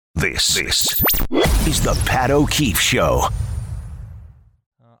This is the Pat O'Keefe Show.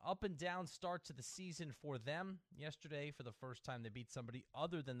 Up and down start to the season for them. Yesterday, for the first time, they beat somebody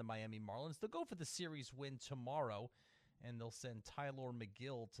other than the Miami Marlins. They'll go for the series win tomorrow, and they'll send Tyler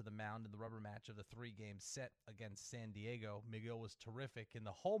McGill to the mound in the rubber match of the three-game set against San Diego. McGill was terrific in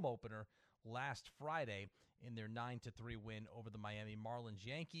the home opener last Friday in their 9-3 win over the Miami Marlins.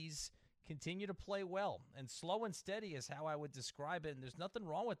 Yankees continue to play well, and slow and steady is how I would describe it, and there's nothing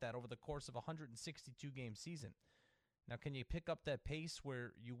wrong with that over the course of a 162-game season. Now, can you pick up that pace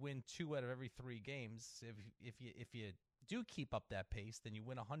where you win 2 out of every 3 games? If you do keep up that pace, then you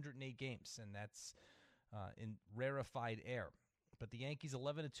win 108 games, and that's in rarefied air. But the Yankees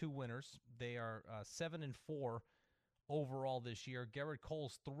 11-2 winners. They are 7-4 overall this year. Garrett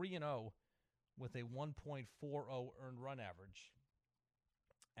Cole's 3-0 with a 1.40 earned run average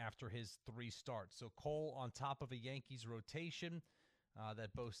after his 3 starts. So Cole on top of a Yankees rotation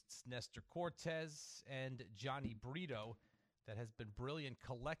that boasts Nestor Cortez and Johnny Brito that has been brilliant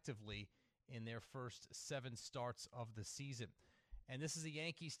collectively in their first 7 starts of the season. And this is a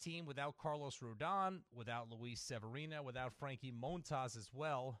Yankees team without Carlos Rodon, without Luis Severino, without Frankie Montas as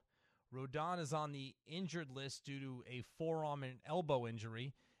well. Rodon is on the injured list due to a forearm and elbow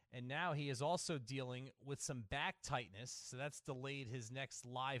injury, and now he is also dealing with some back tightness, so that's delayed his next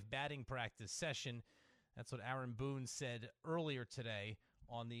live batting practice session. That's what Aaron Boone said earlier today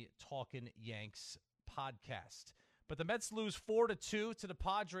on the Talkin' Yanks podcast. But the Mets lose 4-2 to the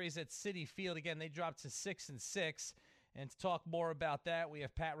Padres at Citi Field. Again, they dropped to 6-6. And to talk more about that, we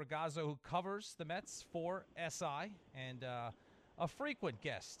have Pat Ragazzo, who covers the Mets for SI, and a frequent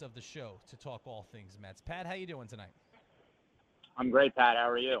guest of the show to talk all things Mets. Pat, how you doing tonight? I'm great, Pat. How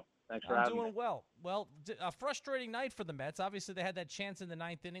are you? Thanks for having me. I'm doing well. Well, a frustrating night for the Mets. Obviously, they had that chance in the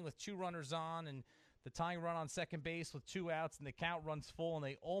 9th inning with 2 runners on and the tying run on second base with 2 outs, and the count runs full, and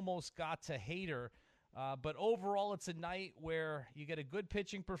they almost got to Hader. But overall, it's a night where you get a good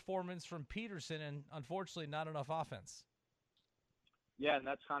pitching performance from Peterson and, unfortunately, not enough offense. Yeah, and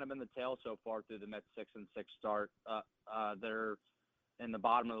that's kind of been the tale so far through the Mets 6-6 start. They're in the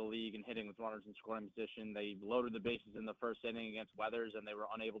bottom of the league and hitting with runners in scoring position. They loaded the bases in the first inning against Weathers, and they were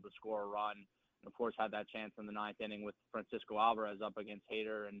unable to score a run. And, of course, had that chance in the 9th inning with Francisco Alvarez up against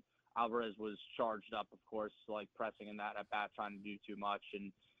Hader, and Alvarez was charged up, of course, like pressing in that at-bat, trying to do too much.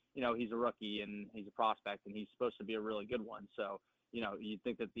 And, you know, he's a rookie and he's a prospect, and he's supposed to be a really good one. So, you know, you'd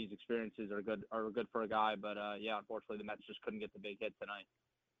think that these experiences are good for a guy. But, yeah, unfortunately, the Mets just couldn't get the big hit tonight.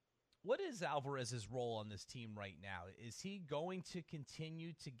 What is Alvarez's role on this team right now? Is he going to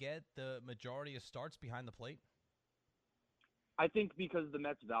continue to get the majority of starts behind the plate? I think because the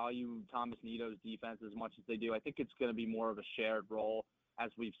Mets value Thomas Nito's defense as much as they do, I think it's going to be more of a shared role,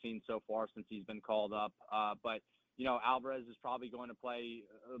 as we've seen so far since he's been called up. But, you know, Alvarez is probably going to play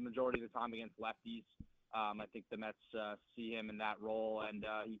a majority of the time against lefties. I think the Mets see him in that role, and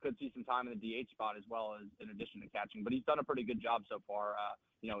he could see some time in the DH spot as well, as in addition to catching. But he's done a pretty good job so far,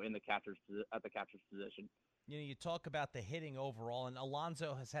 you know, at the catcher's position. You know, you talk about the hitting overall, and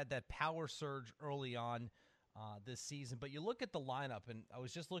Alonso has had that power surge early on this season. But you look at the lineup, and I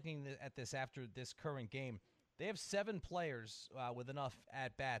was just looking at this after this current game. They have 7 players with enough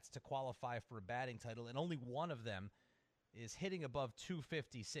at-bats to qualify for a batting title, and only one of them is hitting above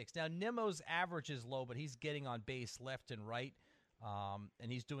 256. Now, Nimmo's average is low, but he's getting on base left and right,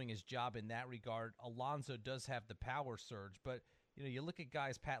 and he's doing his job in that regard. Alonso does have the power surge, but you know, you look at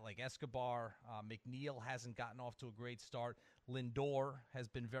guys, Pat, like Escobar, McNeil hasn't gotten off to a great start. Lindor has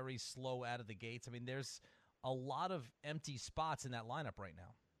been very slow out of the gates. I mean, there's a lot of empty spots in that lineup right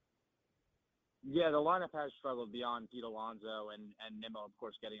now. Yeah, the lineup has struggled beyond Pete Alonso and Nimmo, of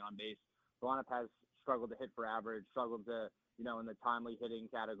course, getting on base. The lineup has struggled to hit for average, struggled to, you know, in the timely hitting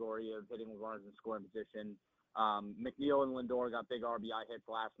category of hitting with runners in scoring position. McNeil and Lindor got big RBI hits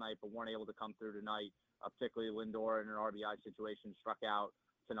last night, but weren't able to come through tonight. Particularly Lindor in an RBI situation struck out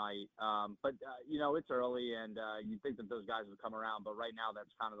tonight. But you know, it's early, and you'd think that those guys would come around. But right now,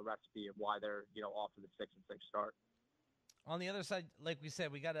 that's kind of the recipe of why they're, you know, off to the 6-6 start. On the other side, like we said,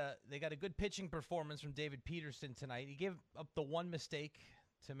 they got a good pitching performance from David Peterson tonight. He gave up the one mistake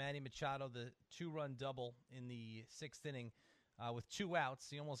to Manny Machado, the 2-run double in the 6th inning with 2 outs.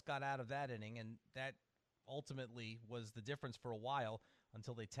 He almost got out of that inning, and that ultimately was the difference for a while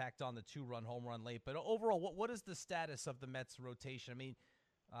until they tacked on the 2-run home run late. But overall, what is the status of the Mets rotation? I mean,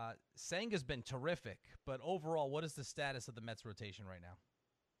 Senga's been terrific, but overall, what is the status of the Mets rotation right now?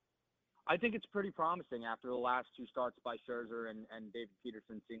 I think it's pretty promising after the last 2 starts by Scherzer and David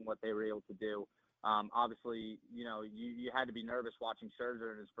Peterson, seeing what they were able to do. Obviously, you know, you had to be nervous watching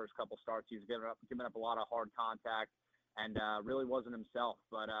Scherzer in his first couple starts. He was giving up a lot of hard contact, and really wasn't himself.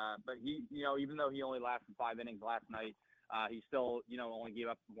 But he, even though he only lasted 5 innings last night, he still, only gave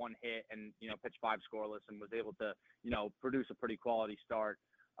up 1 hit and, pitched 5 scoreless and was able to, produce a pretty quality start.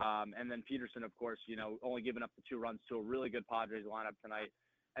 And then Peterson, of course, only giving up the 2 runs to a really good Padres lineup tonight.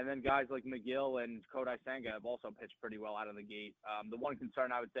 And then guys like McGill and Kodai Senga have also pitched pretty well out of the gate. The one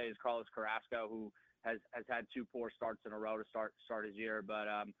concern I would say is Carlos Carrasco, who has had 2 poor starts in a row to start his year. But,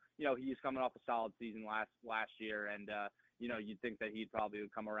 he's coming off a solid season last year, and, you'd think that he'd probably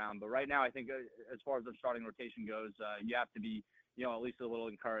would come around. But right now, I think as far as the starting rotation goes, you have to be, at least a little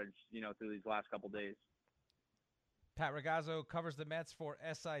encouraged, through these last couple days. Pat Ragazzo covers the Mets for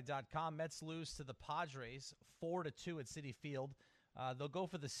SI.com. Mets lose to the Padres 4-2 at Citi Field. They'll go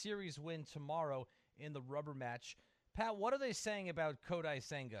for the series win tomorrow in the rubber match. Pat, what are they saying about Kodai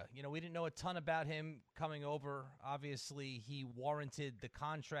Senga? We didn't know a ton about him coming over. Obviously, he warranted the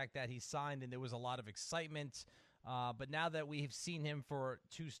contract that he signed, and there was a lot of excitement. But now that we've seen him for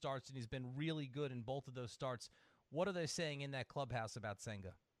 2 starts, and he's been really good in both of those starts, what are they saying in that clubhouse about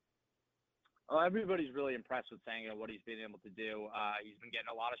Senga? Everybody's really impressed with Senga, what he's been able to do. He's been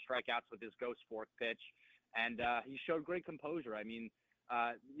getting a lot of strikeouts with his ghost fork pitch, and he showed great composure. I mean,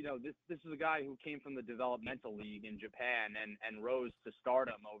 this is a guy who came from the developmental league in Japan and rose to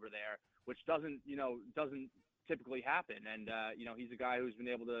stardom over there, which doesn't typically happen. And, he's a guy who's been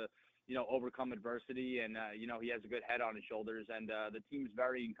able to, overcome adversity, and, he has a good head on his shoulders, and the team's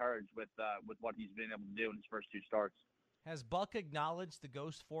very encouraged with what he's been able to do in his first 2 starts. Has Buck acknowledged the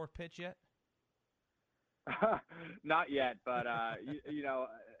ghost fork pitch yet? Not yet, but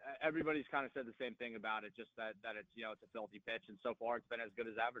everybody's kind of said the same thing about it, just that it's it's a filthy pitch, and so far it's been as good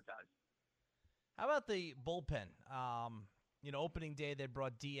as advertised. How about the bullpen? Opening day they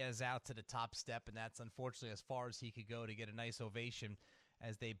brought Diaz out to the top step, and that's unfortunately as far as he could go to get a nice ovation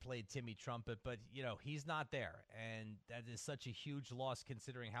as they played Timmy Trumpet. But he's not there, and that is such a huge loss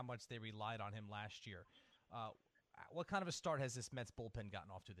considering how much they relied on him last year. What kind of a start has this Mets bullpen gotten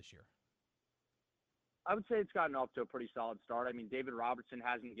off to this year? I would say it's gotten off to a pretty solid start. I mean, David Robertson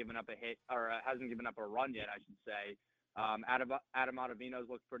hasn't given up a hit, or hasn't given up a run yet, I should say. Adam Ottavino's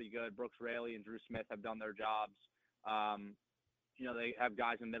looked pretty good. Brooks Raley and Drew Smith have done their jobs. They have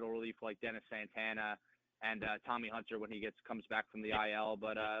guys in middle relief like Dennis Santana and Tommy Hunter when he comes back from the IL.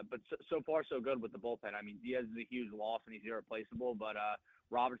 But so far so good with the bullpen. I mean, Diaz is a huge loss and he's irreplaceable, but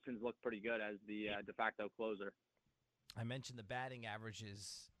Robertson's looked pretty good as the de facto closer. I mentioned the batting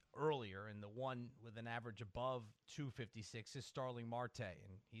averages earlier, and the one with an average above 256 is Starling Marte,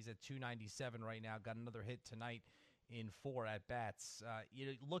 and he's at 297 right now. Got another hit tonight in 4 at-bats.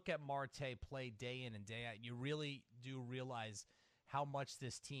 You look at Marte play day in and day out, you really do realize how much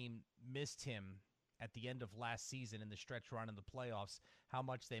this team missed him at the end of last season in the stretch run in the playoffs, how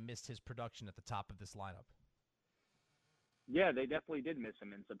much they missed his production at the top of this lineup. Yeah, they definitely did miss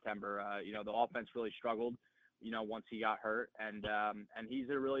him in September. The offense really struggled, once he got hurt, and he's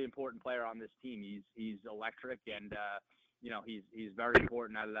a really important player on this team. He's electric, and he's very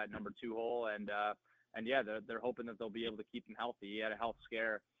important out of that number 2 hole, and yeah, they're hoping that they'll be able to keep him healthy. He had a health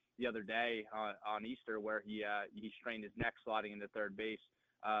scare the other day on Easter where he strained his neck sliding into third base,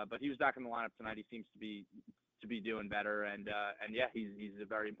 but he was back in the lineup tonight. He seems to be doing better, and yeah, he's a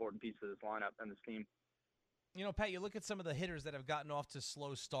very important piece of this lineup and this team. Pat, you look at some of the hitters that have gotten off to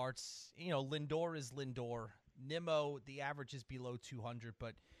slow starts. Lindor is Lindor. Nimmo, the average is below 200,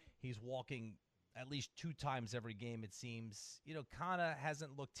 but he's walking at least 2 times every game, it seems. Kana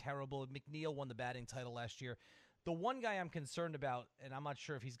hasn't looked terrible. McNeil won the batting title last year. The one guy I'm concerned about, and I'm not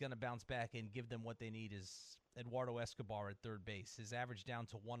sure if he's going to bounce back and give them what they need, is Eduardo Escobar at third base. His average down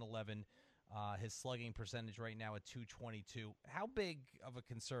to 111. His slugging percentage right now at 222. How big of a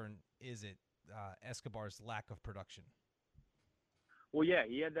concern is it, Escobar's lack of production? Well, yeah,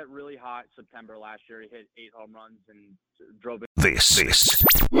 he had that really hot September last year. He hit 8 home runs and drove it. This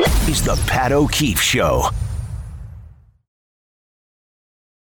is the Pat O'Keefe Show.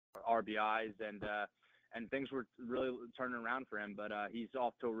 RBIs and things were really turning around for him, but he's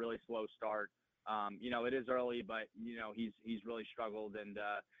off to a really slow start. It is early, but he's really struggled, and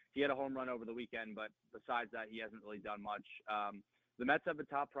he had a home run over the weekend, but besides that, he hasn't really done much. The Mets have a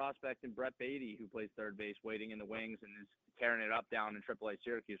top prospect in Brett Beatty, who plays third base, waiting in the wings, and is tearing it up down in AAA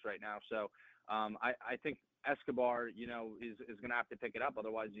Syracuse right now. So I think Escobar, is going to have to pick it up.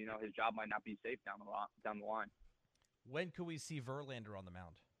 Otherwise, his job might not be safe down the line. When could we see Verlander on the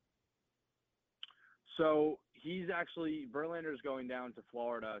mound? So Verlander's going down to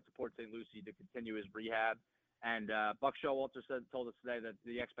Florida, to Port St. Lucie, to continue his rehab. And Buck Showalter told us today that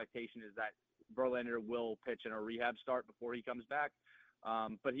the expectation is that Verlander will pitch in a rehab start before he comes back.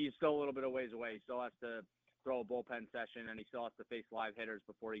 But he's still a little bit of ways away. He still has to throw a bullpen session, and he still has to face live hitters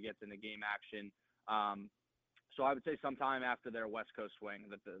before he gets into game action. So I would say sometime after their West Coast swing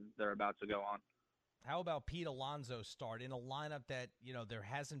that they're about to go on. How about Pete Alonso's start in a lineup that, there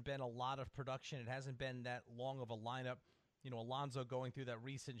hasn't been a lot of production. It hasn't been that long of a lineup. Alonso going through that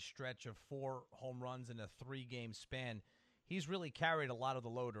recent stretch of 4 home runs in a 3-game span. He's really carried a lot of the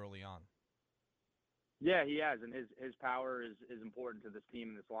load early on. Yeah, he has, and his power is important to this team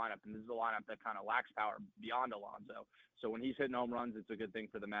and this lineup. And this is a lineup that kind of lacks power beyond Alonso. So when he's hitting home runs, it's a good thing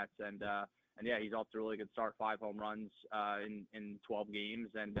for the Mets. And yeah, he's off to a really good start, 5 home runs in 12 games.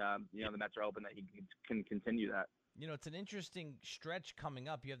 And, the Mets are hoping that he can continue that. It's an interesting stretch coming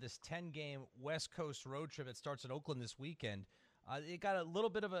up. You have this 10-game West Coast road trip that starts in Oakland this weekend. It got a little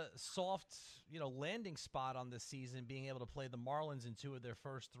bit of a soft, landing spot on this season, being able to play the Marlins in 2 of their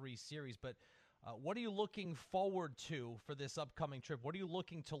first 3 series. But what are you looking forward to for this upcoming trip? What are you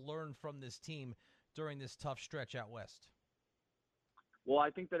looking to learn from this team during this tough stretch out west? Well,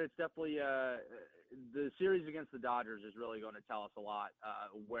 I think that it's definitely the series against the Dodgers is really going to tell us a lot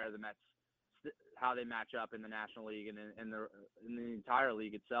where the Mets, how they match up in the National League and in the entire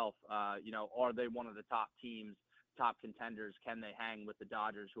league itself. Are they one of the top teams, top contenders? Can they hang with the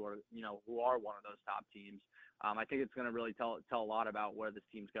Dodgers, who are one of those top teams? I think it's going to really tell a lot about where this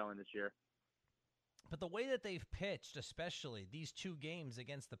team's going this year. But the way that they've pitched, especially these 2 games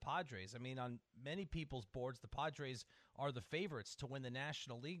against the Padres, I mean, on many people's boards, the Padres are the favorites to win the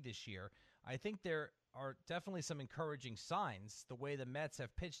National League this year. I think there are definitely some encouraging signs the way the Mets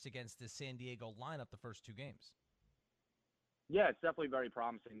have pitched against this San Diego lineup the first 2 games. Yeah, it's definitely very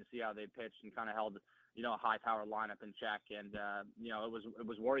promising to see how they pitched and kind of held, a high-powered lineup in check. And, it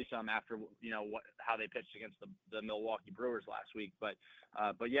was worrisome after, how they pitched against the Milwaukee Brewers last week. But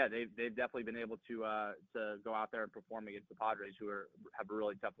yeah, they've definitely been able to go out there and perform against the Padres, who have a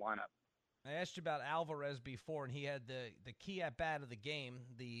really tough lineup. I asked you about Alvarez before, and he had the key at-bat of the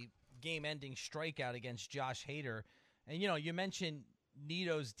game-ending strikeout against Josh Hader. And, you mentioned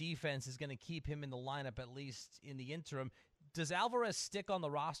Nito's defense is going to keep him in the lineup, at least in the interim. Does Alvarez stick on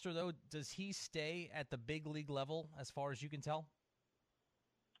the roster, though? Does he stay at the big league level, as far as you can tell?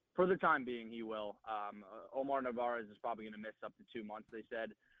 For the time being, he will. Omar Narvaez is probably going to miss up to 2 months, they said.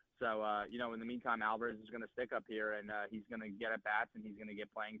 So, in the meantime, Alvarez is going to stick up here, and he's going to get at-bats, and he's going to get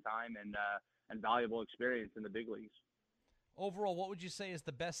playing time and valuable experience in the big leagues. Overall, what would you say is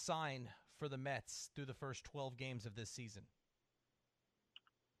the best sign for the Mets through the first 12 games of this season?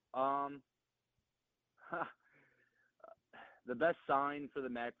 The best sign for the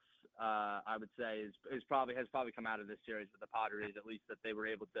Mets, I would say, has probably come out of this series with the Padres, at least that they were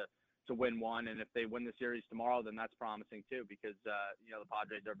able to win one. And if they win the series tomorrow, then that's promising too, because the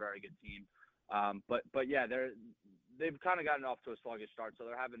Padres are a very good team. But yeah, they've kind of gotten off to a sluggish start, so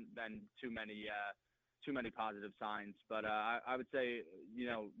there haven't been too many positive signs. But I would say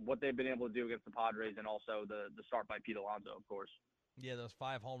what they've been able to do against the Padres, and also the start by Pete Alonso, of course. Yeah, those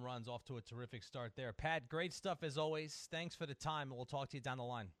 5 home runs off to a terrific start there. Pat, great stuff as always. Thanks for the time, and we'll talk to you down the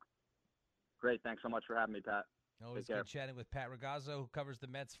line. Great. Thanks so much for having me, Pat. Always good chatting with Pat Ragazzo, who covers the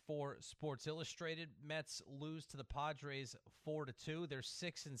Mets for Sports Illustrated. Mets lose to the Padres 4-2. They're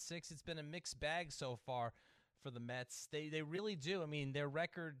 6-6. It's been a mixed bag so far for the Mets. They really do. I mean, their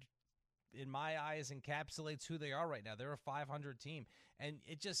record, in my eyes, encapsulates who they are right now. They're a 500 team. And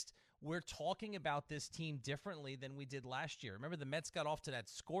we're talking about this team differently than we did last year. Remember, the Mets got off to that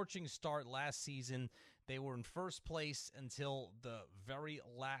scorching start last season. They were in first place until the very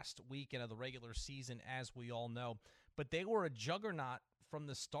last weekend of the regular season, as we all know. But they were a juggernaut from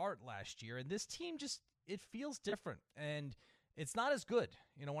the start last year. And this team it feels different. And it's not as good.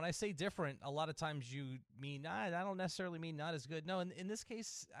 When I say different, a lot of times you mean, I don't necessarily mean not as good. No, in this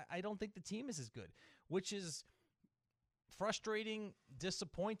case, I don't think the team is as good, which is frustrating,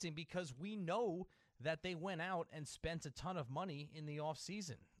 disappointing, because we know that they went out and spent a ton of money in the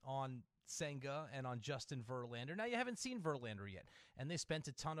offseason on Senga and on Justin Verlander. Now, you haven't seen Verlander yet, and they spent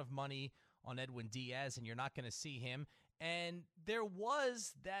a ton of money on Edwin Diaz, and you're not going to see him. And there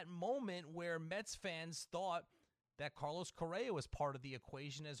was that moment where Mets fans thought that Carlos Correa was part of the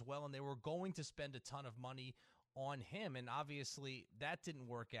equation as well, and they were going to spend a ton of money on him. And obviously, that didn't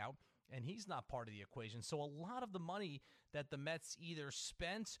work out, and he's not part of the equation. So a lot of the money that the Mets either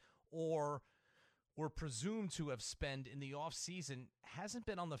spent or were presumed to have spent in the offseason hasn't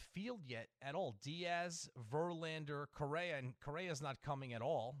been on the field yet at all. Diaz, Verlander, Correa, and Correa's not coming at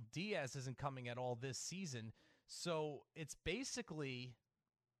all. Diaz isn't coming at all this season. So it's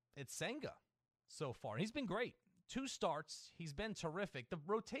Senga so far. He's been great. 2 starts. He's been terrific. The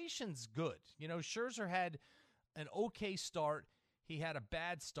rotation's good. Scherzer had an okay start. He had a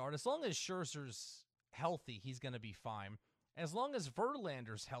bad start. As long as Scherzer's healthy, he's going to be fine. As long as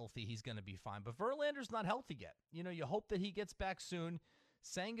Verlander's healthy, he's going to be fine. But Verlander's not healthy yet. You hope that he gets back soon.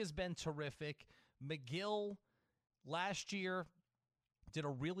 Senga's been terrific. McGill last year did a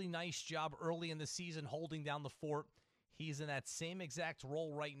really nice job early in the season holding down the fort. He's in that same exact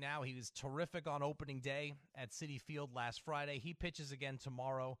role right now. He was terrific on opening day at Citi Field last Friday. He pitches again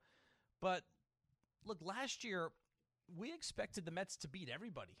tomorrow. But look, last year, we expected the Mets to beat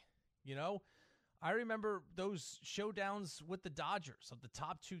everybody. I remember those showdowns with the Dodgers of the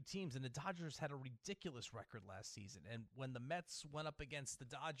top two teams, and the Dodgers had a ridiculous record last season. And when the Mets went up against the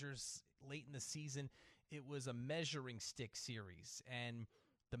Dodgers late in the season, it was a measuring stick series, and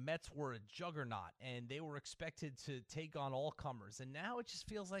the Mets were a juggernaut, and they were expected to take on all comers. And now it just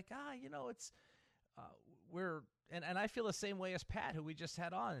feels like, it's and I feel the same way as Pat, who we just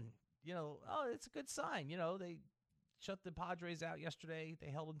had on. It's a good sign. They shut the Padres out yesterday. They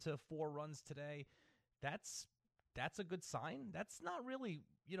held them to 4 runs today. That's a good sign. That's not really,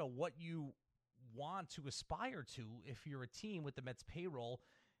 what you want to aspire to if you're a team with the Mets payroll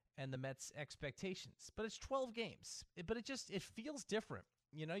and the Mets expectations. But it's 12 games. But it feels different.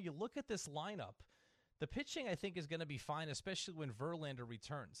 You look at this lineup. The pitching, I think, is going to be fine, especially when Verlander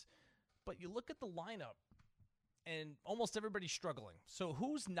returns. But you look at the lineup, and almost everybody's struggling. So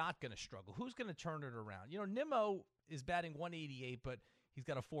who's not going to struggle? Who's going to turn it around? Nimmo is batting 188, but he's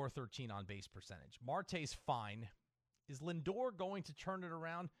got a .413 on-base percentage. Marte's fine. Is Lindor going to turn it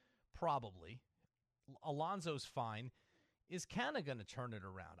around? Probably. Alonso's fine. Is Canna going to turn it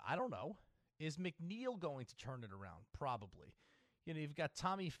around? I don't know. Is McNeil going to turn it around? Probably. You've got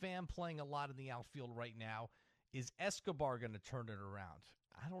Tommy Pham playing a lot in the outfield right now. Is Escobar going to turn it around?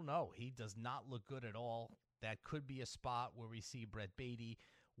 I don't know. He does not look good at all. That could be a spot where we see Brett Beatty.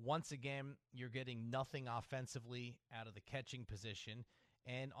 Once again, you're getting nothing offensively out of the catching position.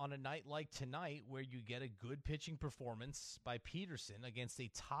 And on a night like tonight, where you get a good pitching performance by Peterson against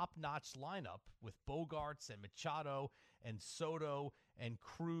a top-notch lineup with Bogarts and Machado and Soto and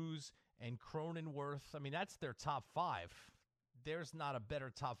Cruz and Cronenworth, that's their top 5. There's not a better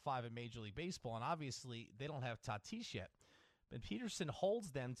top 5 in Major League Baseball, and obviously they don't have Tatis yet. But Peterson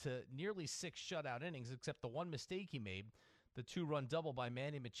holds them to nearly 6 shutout innings, except the one mistake he made, the 2-run double by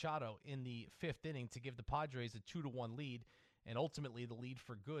Manny Machado in the 5th inning to give the Padres a 2-1 lead, and ultimately the lead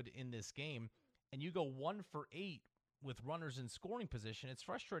for good in this game. And you go 1 for 8 with runners in scoring position. It's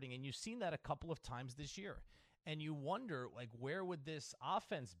frustrating, and you've seen that a couple of times this year. And you wonder, where would this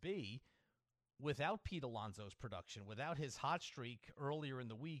offense be without Pete Alonso's production, without his hot streak earlier in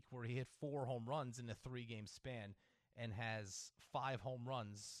the week where he hit 4 home runs in a 3-game span and has 5 home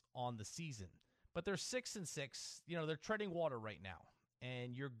runs on the season. But they're 6-6. They're treading water right now.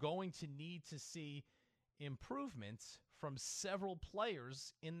 And you're going to need to see improvements from several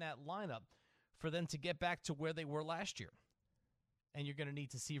players in that lineup for them to get back to where they were last year. And you're going to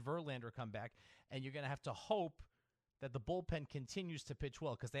need to see Verlander come back. And you're going to have to hope that the bullpen continues to pitch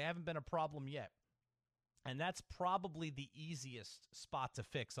well, because they haven't been a problem yet. And that's probably the easiest spot to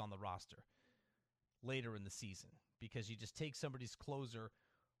fix on the roster later in the season, because you just take somebody's closer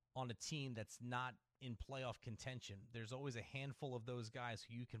on a team that's not in playoff contention. There's always a handful of those guys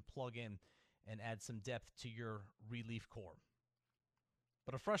who you can plug in and add some depth to your relief corps.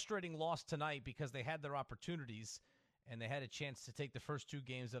 But a frustrating loss tonight, because they had their opportunities and they had a chance to take the first 2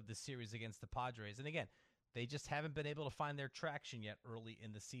 games of the series against the Padres. And again, they just haven't been able to find their traction yet early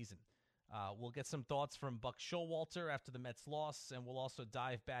in the season. We'll get some thoughts from Buck Showalter after the Mets loss, and we'll also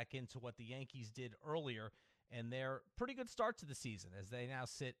dive back into what the Yankees did earlier and their pretty good start to the season, as they now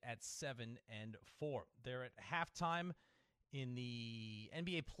sit at 7-4. They're at halftime in the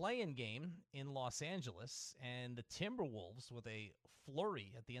NBA play-in game in Los Angeles, and the Timberwolves, with a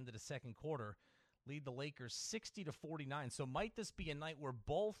flurry at the end of the second quarter, lead the Lakers 60-49. So might this be a night where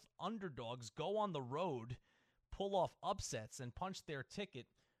both underdogs go on the road, pull off upsets, and punch their ticket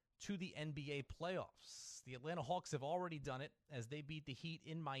to the NBA playoffs? The Atlanta Hawks have already done it, as they beat the Heat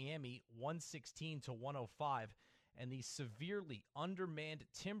in Miami 116-105. And the severely undermanned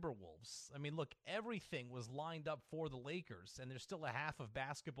Timberwolves, look, everything was lined up for the Lakers, and there's still a half of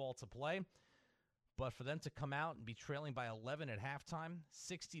basketball to play. But for them to come out and be trailing by 11 at halftime,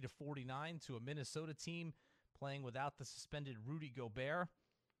 60-49 to a Minnesota team playing without the suspended Rudy Gobert,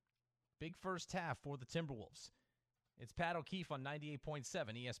 big first half for the Timberwolves. It's Pat O'Keefe on 98.7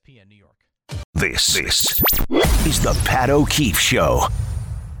 ESPN New York. This is the Pat O'Keefe Show.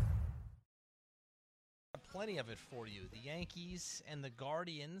 Plenty of it for you. The Yankees and the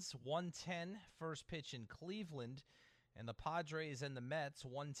Guardians, 1:10 first pitch in Cleveland, and the Padres and the Mets,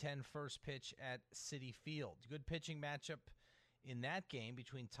 1:10 first pitch at Citi Field. Good pitching matchup in that game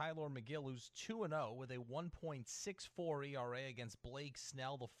between Tyler McGill, who's 2-0 with a 1.64 ERA against Blake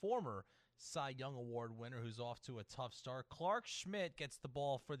Snell, the former Cy Young Award winner, who's off to a tough start. Clark Schmidt gets the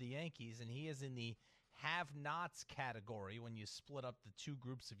ball for the Yankees, and he is in the have-nots category when you split up the two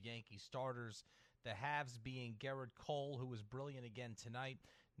groups of Yankee starters, the haves being Garrett Cole, who was brilliant again tonight,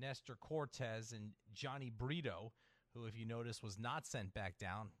 Nestor Cortez, and Johnny Brito, who, if you notice, was not sent back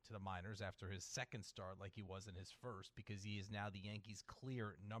down to the minors after his second start like he was in his first, because he is now the Yankees'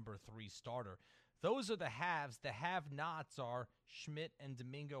 clear number 3 starter. Those are the haves. The have-nots are Schmidt and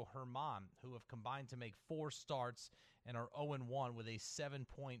Domingo Germán, who have combined to make 4 starts and are 0-1 with a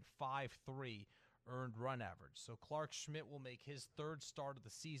 7.53 earned run average. So Clark Schmidt will make his 3rd start of the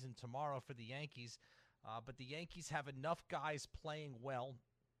season tomorrow for the Yankees, but the Yankees have enough guys playing well.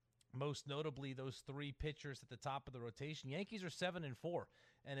 Most notably, those 3 pitchers at the top of the rotation. Yankees are 7-4,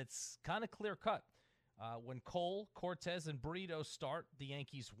 and it's kind of clear-cut. When Cole, Cortez, and Brito start, the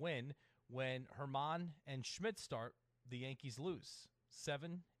Yankees win. When Germán and Schmidt start, the Yankees lose.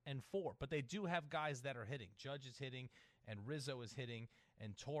 7-4. But they do have guys that are hitting. Judge is hitting, and Rizzo is hitting,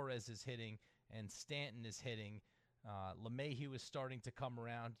 and Torres is hitting, and Stanton is hitting. LeMahieu is starting to come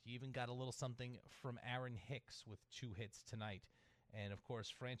around. You even got a little something from Aaron Hicks with 2 hits tonight. And, of course,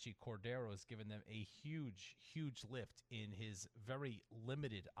 Franchi Cordero has given them a huge, huge lift in his very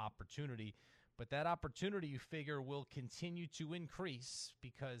limited opportunity. But that opportunity, you figure, will continue to increase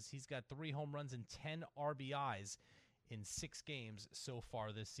because he's got 3 home runs and 10 RBIs in 6 games so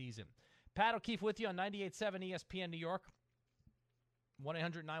far this season. Pat O'Keefe with you on 98.7 ESPN New York,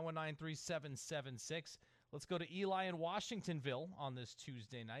 1-800-919-3776. Let's go to Eli in Washingtonville on this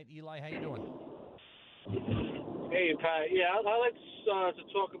Tuesday night. Eli, how you doing? Hey, Pat. Yeah, I'd like to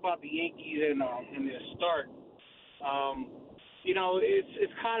talk about the Yankees and their start.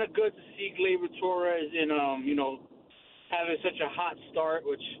 It's kind of good to see Gleyber Torres in, having such a hot start,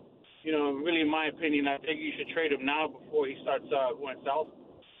 which, really in my opinion, I think you should trade him now before he starts going south.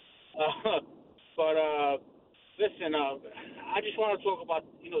 Listen, I just want to talk about,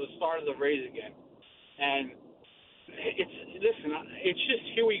 the start of the Rays again. And it's just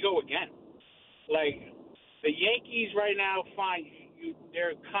here we go again. Like, the Yankees right now, fine,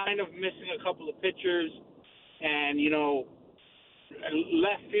 they're kind of missing a couple of pitchers, and,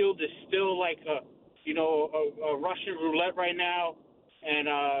 left field is still like a Russian roulette right now, and,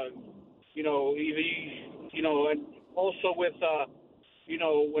 and also with,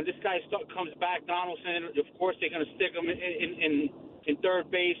 when this guy comes back, Donaldson, of course they're going to stick him in third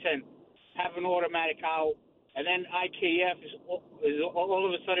base and have an automatic out, and then IKF is all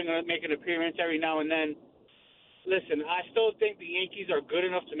of a sudden going to make an appearance every now and then. Listen, I still think the Yankees are good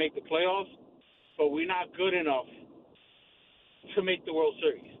enough to make the playoffs, but we're not good enough to make the World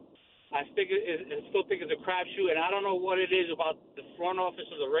Series. I still think it's a crapshoot, and I don't know what it is about the front office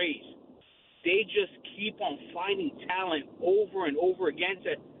of the Rays. They just keep on finding talent over and over again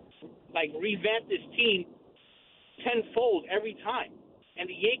to, revamp this team tenfold every time. And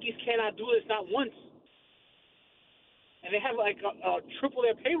the Yankees cannot do this not once. And they have, triple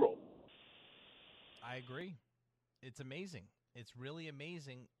their payroll. I agree. It's amazing. It's really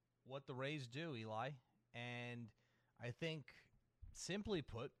amazing what the Rays do, Eli. And I think, simply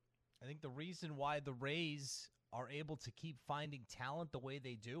put, I think the reason why the Rays are able to keep finding talent the way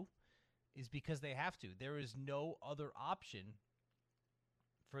they do is because they have to. There is no other option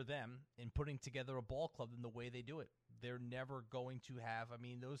for them in putting together a ball club than the way they do it. They're never going to have,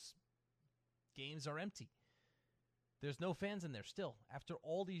 those games are empty. There's no fans in there still after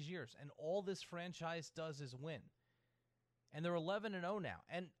all these years. And all this franchise does is win. And they're 11-0 now.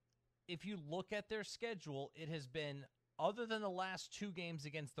 And if you look at their schedule, it has been, other than the last 2 games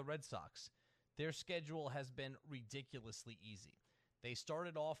against the Red Sox, their schedule has been ridiculously easy. They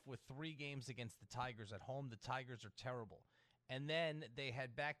started off with 3 games against the Tigers at home. The Tigers are terrible. And then they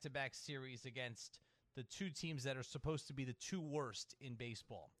had back-to-back series against the 2 teams that are supposed to be the 2 worst in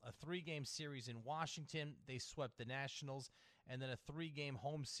baseball. A 3-game series in Washington, they swept the Nationals, and then a 3-game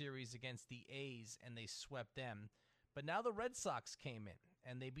home series against the A's, and they swept them. But now the Red Sox came in,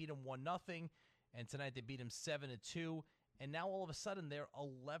 and they beat them 1-0, and tonight they beat them 7-2, and now all of a sudden they're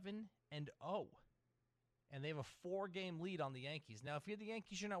 11-0, and they have a 4-game lead on the Yankees. Now, if you're the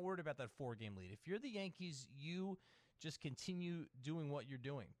Yankees, you're not worried about that 4-game lead. If you're the Yankees, you just continue doing what you're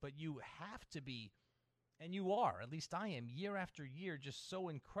doing. But you have to be, and you are, at least I am, year after year, just so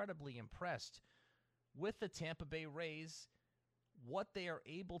incredibly impressed with the Tampa Bay Rays, what they are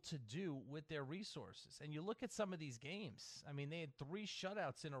able to do with their resources. And you look at some of these games. They had 3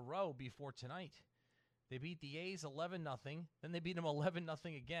 shutouts in a row before tonight. They beat the A's 11-0, then they beat them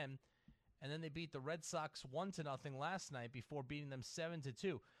 11-0 again. and then they beat the Red Sox 1-0 last night before beating them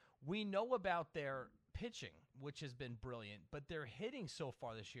 7-2. We know about their pitching, which has been brilliant, but their hitting so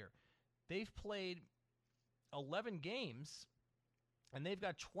far this year. They've played 11 games, and they've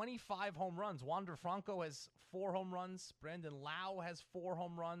got 25 home runs. Wander Franco has 4 home runs. Brandon Lau has 4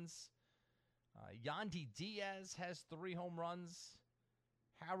 home runs. Yandy Diaz has 3 home runs.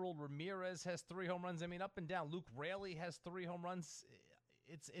 Harold Ramirez has 3 home runs. I mean, up and down. Luke Raley has 3 home runs.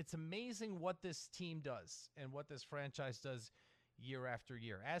 It's amazing what this team does and what this franchise does year after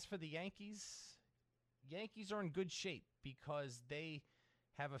year. As for the Yankees are in good shape because they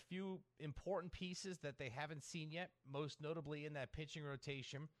have a few important pieces that they haven't seen yet, most notably in that pitching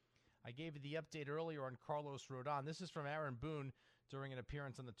rotation. I gave you the update earlier on Carlos Rodon. This is from Aaron Boone during an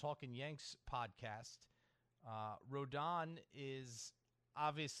appearance on the Talkin' Yanks podcast. Rodon is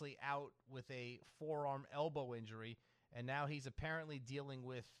obviously out with a forearm elbow injury, and now he's apparently dealing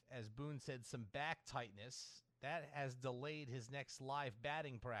with, as Boone said, some back tightness. That has delayed his next live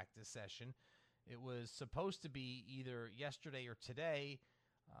batting practice session. It was supposed to be either yesterday or today,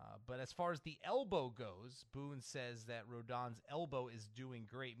 but as far as the elbow goes, Boone says that Rodon's elbow is doing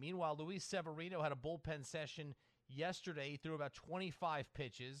great. Meanwhile, Luis Severino had a bullpen session yesterday. He threw about 25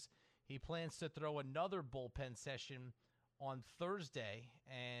 pitches. He plans to throw another bullpen session on Thursday,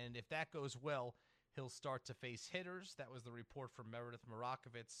 and if that goes well, he'll start to face hitters. That was the report from Meredith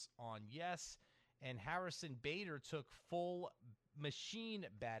Marakovitz on Yes. And Harrison Bader took full machine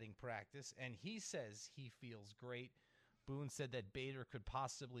batting practice, and he says he feels great. Boone said that Bader could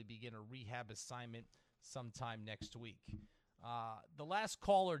possibly begin a rehab assignment sometime next week. The last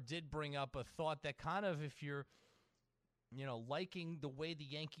caller did bring up a thought that kind of, if you're, liking the way the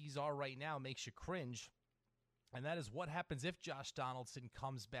Yankees are right now, makes you cringe. And that is, what happens if Josh Donaldson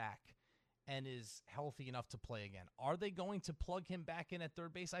comes back and is healthy enough to play again? Are they going to plug him back in at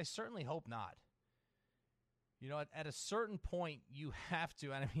third base? I certainly hope not. At a certain point, you have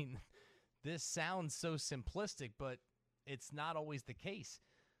to, and I mean, this sounds so simplistic, but it's not always the case.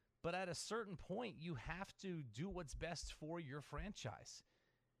 But at a certain point, you have to do what's best for your franchise.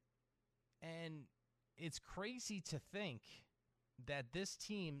 And it's crazy to think that this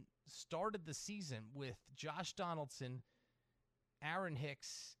team started the season with Josh Donaldson, Aaron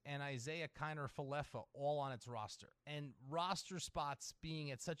Hicks, and Isaiah Kiner-Falefa all on its roster. And roster spots being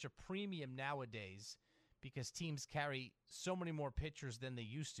at such a premium nowadays because teams carry so many more pitchers than they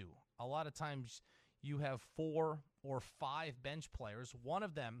used to. A lot of times you have 4 or 5 bench players. One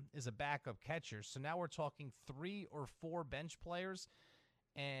of them is a backup catcher. So now we're talking 3 or 4 bench players.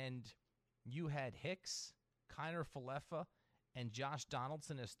 And you had Hicks, Kiner-Falefa, and Josh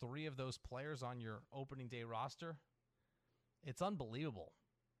Donaldson as 3 of those players on your opening day roster. It's unbelievable.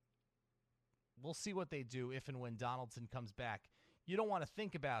 We'll see what they do if and when Donaldson comes back. You don't want to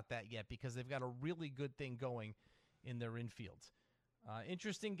think about that yet because they've got a really good thing going in their infield.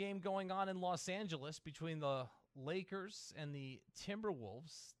 Interesting game going on in Los Angeles between the Lakers and the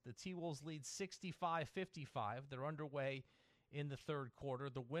Timberwolves. The T-Wolves lead 65-55. They're underway in the third quarter.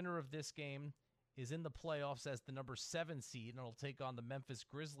 The winner of this game is in the playoffs as the number 7 seed, and it'll take on the Memphis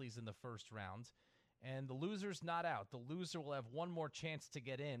Grizzlies in the first round. And the loser's not out. The loser will have one more chance to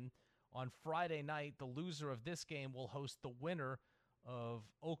get in. On Friday night, the loser of this game will host the winner of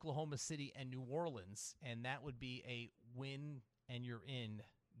Oklahoma City and New Orleans, and that would be a win and you're in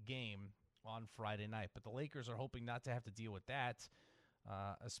game on Friday night. But the Lakers are hoping not to have to deal with that,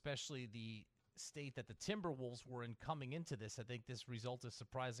 especially the state that the Timberwolves were in coming into this. I think this result is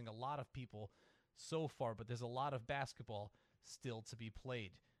surprising a lot of people so far, but there's a lot of basketball still to be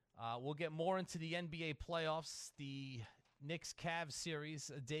played. We'll get more into the NBA playoffs. The Knicks-Cavs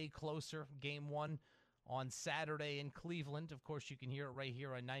series a day closer. Game 1 on Saturday in Cleveland. Of course, you can hear it right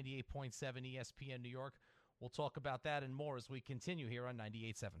here on 98.7 ESPN New York. We'll talk about that and more as we continue here on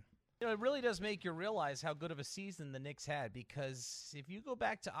 98.7. It really does make you realize how good of a season the Knicks had, because if you go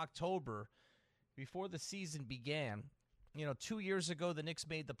back to October, before the season began, 2 years ago, the Knicks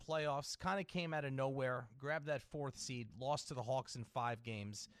made the playoffs, kind of came out of nowhere, grabbed that 4th seed, lost to the Hawks in 5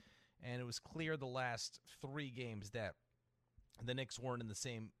 games, and it was clear the last 3 games that the Knicks weren't in the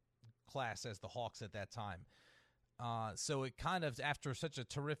same class as the Hawks at that time. So it kind of, after such a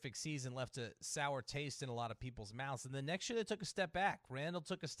terrific season, left a sour taste in a lot of people's mouths. And the next year they took a step back. Randall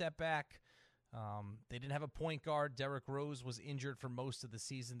took a step back. They didn't have a point guard. Derrick Rose was injured for most of the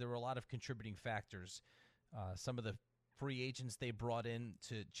season. There were a lot of contributing factors. Some of the free agents they brought in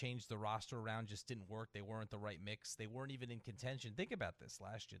to change the roster around just didn't work. They weren't the right mix. They weren't even in contention. Think about this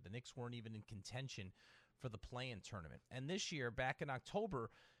last year. The Knicks weren't even in contention for the play-in tournament. And this year, back in October,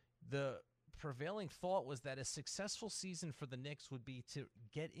 the prevailing thought was that a successful season for the Knicks would be to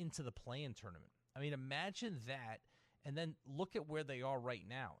get into the play-in tournament. I mean, imagine that, and then look at where they are right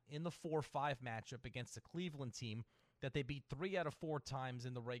now in the 4-5 matchup against the Cleveland team that they beat 3 out of 4 times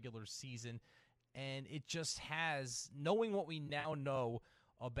in the regular season. And it just has, knowing what we now know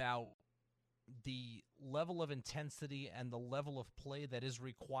about the level of intensity and the level of play that is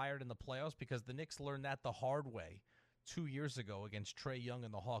required in the playoffs, because the Knicks learned that the hard way 2 years ago against Trae Young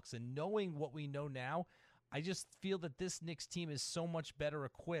and the Hawks. And knowing what we know now, I just feel that this Knicks team is so much better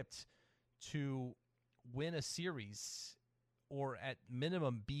equipped to win a series, or at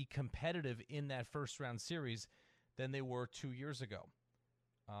minimum be competitive in that first-round series, than they were 2 years ago.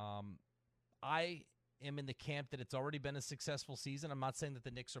 I am in the camp that it's already been a successful season. I'm not saying that the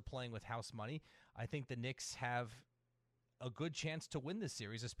Knicks are playing with house money. I think the Knicks have a good chance to win this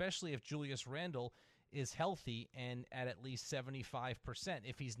series, especially if Julius Randle is healthy and at least 75%.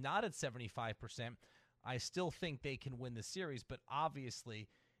 If he's not at 75%, I still think they can win the series, but obviously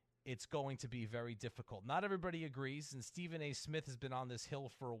it's going to be very difficult. Not everybody agrees, and Stephen A. Smith has been on this hill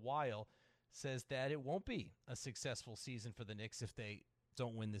for a while, says that it won't be a successful season for the Knicks if they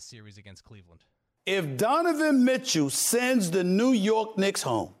don't win this series against Cleveland. If Donovan Mitchell sends the New York Knicks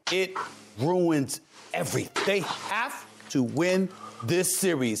home, it ruins everything. They have to win this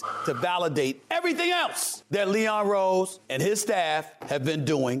series to validate everything else that Leon Rose and his staff have been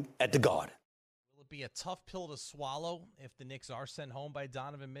doing at the Garden. Will it be a tough pill to swallow if the Knicks are sent home by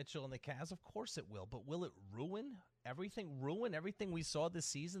Donovan Mitchell and the Cavs? Of course it will, but will it ruin everything we saw this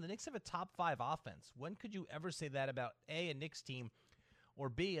season? The Knicks have a top 5 offense. When could you ever say that about a Knicks team, or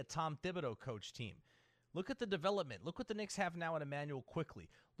B, a Tom Thibodeau coach team? Look at the development. Look what the Knicks have now in Emmanuel Quickley.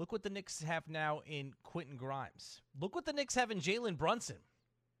 Look what the Knicks have now in Quentin Grimes. Look what the Knicks have in Jalen Brunson.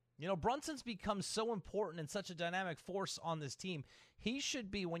 You know, Brunson's become so important and such a dynamic force on this team. He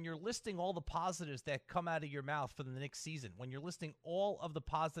should be, when you're listing all the positives that come out of your mouth for the Knicks season, when you're listing all of the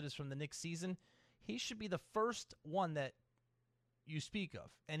positives from the Knicks season, he should be the first one that you speak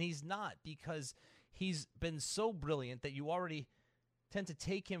of. And he's not, because he's been so brilliant that you already tend to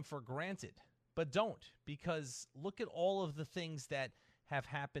take him for granted. But don't, because look at all of the things that have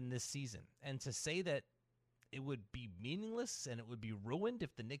happened this season. And to say that it would be meaningless and it would be ruined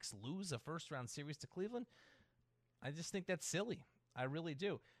if the Knicks lose a first-round series to Cleveland, I just think that's silly. I really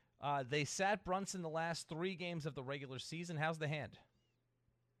do. They sat Brunson the last 3 games of the regular season. How's the hand?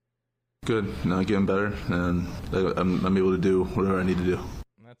 Good. Getting better, and I'm able to do whatever I need to do.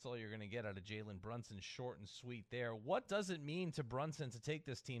 That's all you're going to get out of Jalen Brunson, short and sweet there. What does it mean to Brunson to take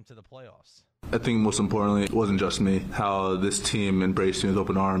this team to the playoffs? I think most importantly, it wasn't just me. How this team embraced me with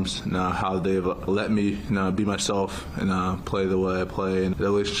open arms, and how they've let me be myself and play the way I play. And the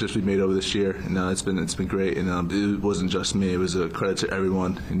relationships we made over this year, it's been great. And it wasn't just me; it was a credit to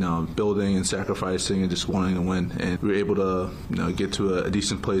everyone. Building and sacrificing and just wanting to win. And we were able to get to a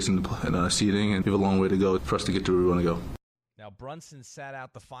decent place in seeding, and we have a long way to go for us to get to where we want to go. Now, Brunson sat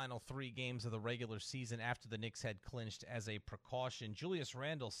out the final 3 games of the regular season after the Knicks had clinched as a precaution. Julius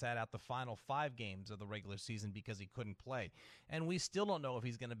Randle sat out the final 5 games of the regular season because he couldn't play. And we still don't know if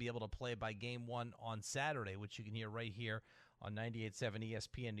he's going to be able to play by Game 1 on Saturday, which you can hear right here on 98.7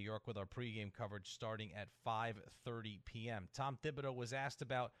 ESPN New York with our pregame coverage starting at 5:30 p.m. Tom Thibodeau was asked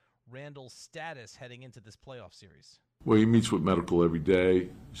about Randle's status heading into this playoff series. Well, he meets with medical every day,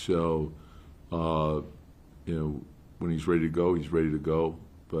 so, when he's ready to go, he's ready to go.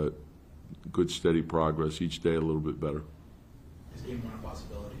 But good, steady progress. Each day a little bit better. Is Game 1 a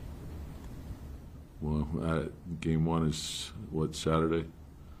possibility? Well, Game 1 is, Saturday?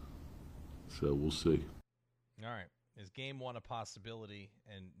 So we'll see. All right. Is Game 1 a possibility?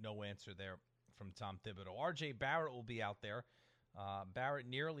 And no answer there from Tom Thibodeau. R.J. Barrett will be out there. Barrett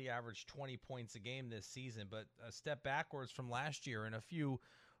nearly averaged 20 points a game this season, but a step backwards from last year in a few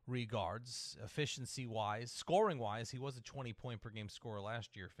regards, efficiency-wise, scoring-wise. He was a 20-point-per-game scorer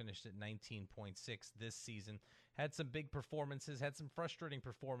last year, finished at 19.6 this season. Had some big performances, had some frustrating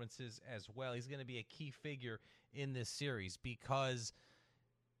performances as well. He's going to be a key figure in this series because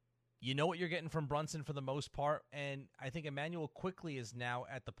you know what you're getting from Brunson for the most part, and I think Emmanuel Quickley is now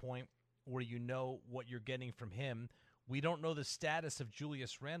at the point where you know what you're getting from him. We don't know the status of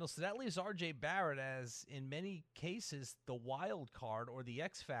Julius Randle, so that leaves R.J. Barrett as, in many cases, the wild card or the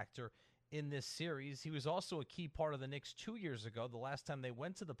X factor in this series. He was also a key part of the Knicks 2 years ago, the last time they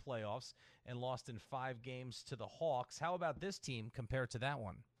went to the playoffs and lost in 5 games to the Hawks. How about this team compared to that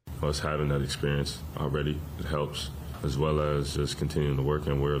one? us having that experience already, it helps, as well as just continuing to work,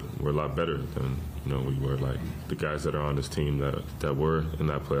 and we're a lot better than we were. Like the guys that are on this team that were in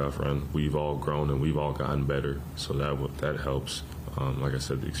that playoff run, we've all grown and we've all gotten better, so that helps. Like I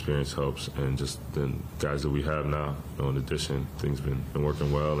said, the experience helps, and just the guys that we have now, in addition, things been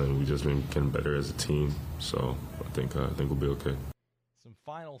working well, and we've just been getting better as a team. So I think we'll be okay. Some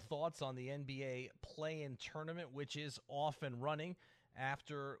final thoughts on the NBA play-in tournament, which is off and running,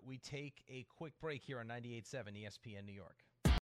 after we take a quick break here on 98.7 ESPN New York.